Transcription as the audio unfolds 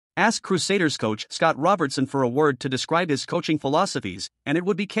Ask Crusaders coach Scott Robertson for a word to describe his coaching philosophies, and it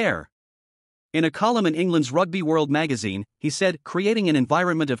would be care. In a column in England's Rugby World magazine, he said creating an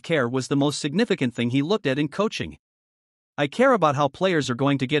environment of care was the most significant thing he looked at in coaching. I care about how players are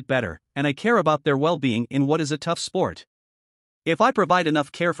going to get better, and I care about their well-being in what is a tough sport. If I provide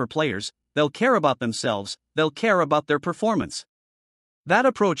enough care for players, they'll care about themselves, they'll care about their performance. That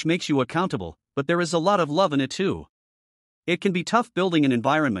approach makes you accountable, but there is a lot of love in it too. It can be tough building an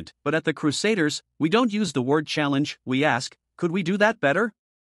environment, but at the Crusaders, we don't use the word challenge, we ask, could we do that better?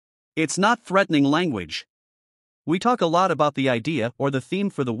 It's not threatening language. We talk a lot about the idea or the theme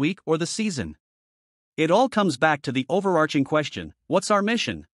for the week or the season. It all comes back to the overarching question, what's our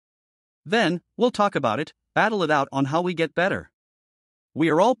mission? Then, we'll talk about it, battle it out on how we get better. We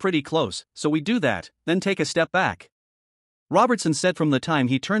are all pretty close, so we do that, then take a step back. Robertson said from the time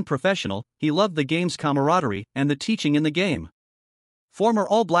he turned professional, he loved the game's camaraderie and the teaching in the game. Former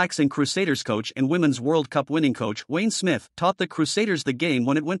All Blacks and Crusaders coach and Women's World Cup winning coach Wayne Smith taught the Crusaders the game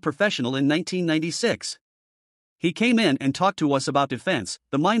when it went professional in 1996. He came in and talked to us about defense,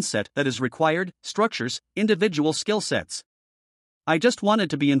 the mindset that is required, structures, individual skill sets. I just wanted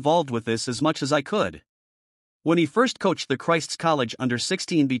to be involved with this as much as I could. When he first coached the Christ's College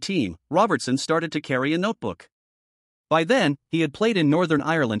under-16B team, Robertson started to carry a notebook. By then, he had played in Northern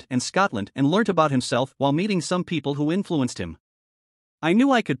Ireland and Scotland and learnt about himself while meeting some people who influenced him. I knew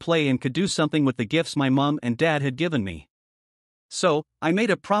I could play and could do something with the gifts my mom and dad had given me. So, I made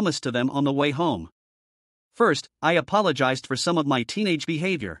a promise to them on the way home. First, I apologized for some of my teenage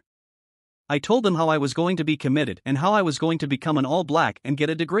behavior. I told them how I was going to be committed and how I was going to become an All Black and get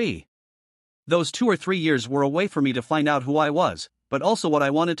a degree. Those 2 or 3 years were a way for me to find out who I was, but also what I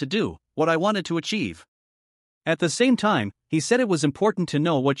wanted to do, what I wanted to achieve. At the same time, he said it was important to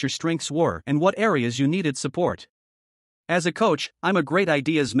know what your strengths were and what areas you needed support. As a coach, I'm a great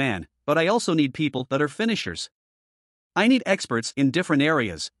ideas man, but I also need people that are finishers. I need experts in different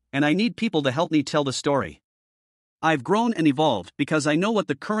areas, and I need people to help me tell the story. I've grown and evolved because I know what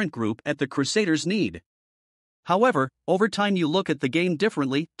the current group at the Crusaders need. However, over time you look at the game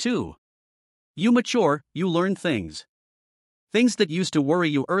differently, too. You mature, you learn things. Things that used to worry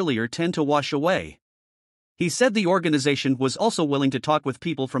you earlier tend to wash away. He said the organization was also willing to talk with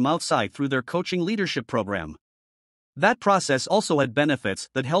people from outside through their coaching leadership program. That process also had benefits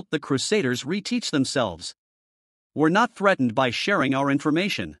that helped the Crusaders reteach themselves. We're not threatened by sharing our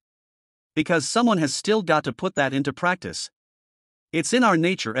information. Because someone has still got to put that into practice. It's in our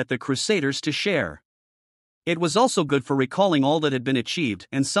nature at the Crusaders to share. It was also good for recalling all that had been achieved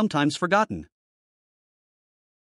and sometimes forgotten.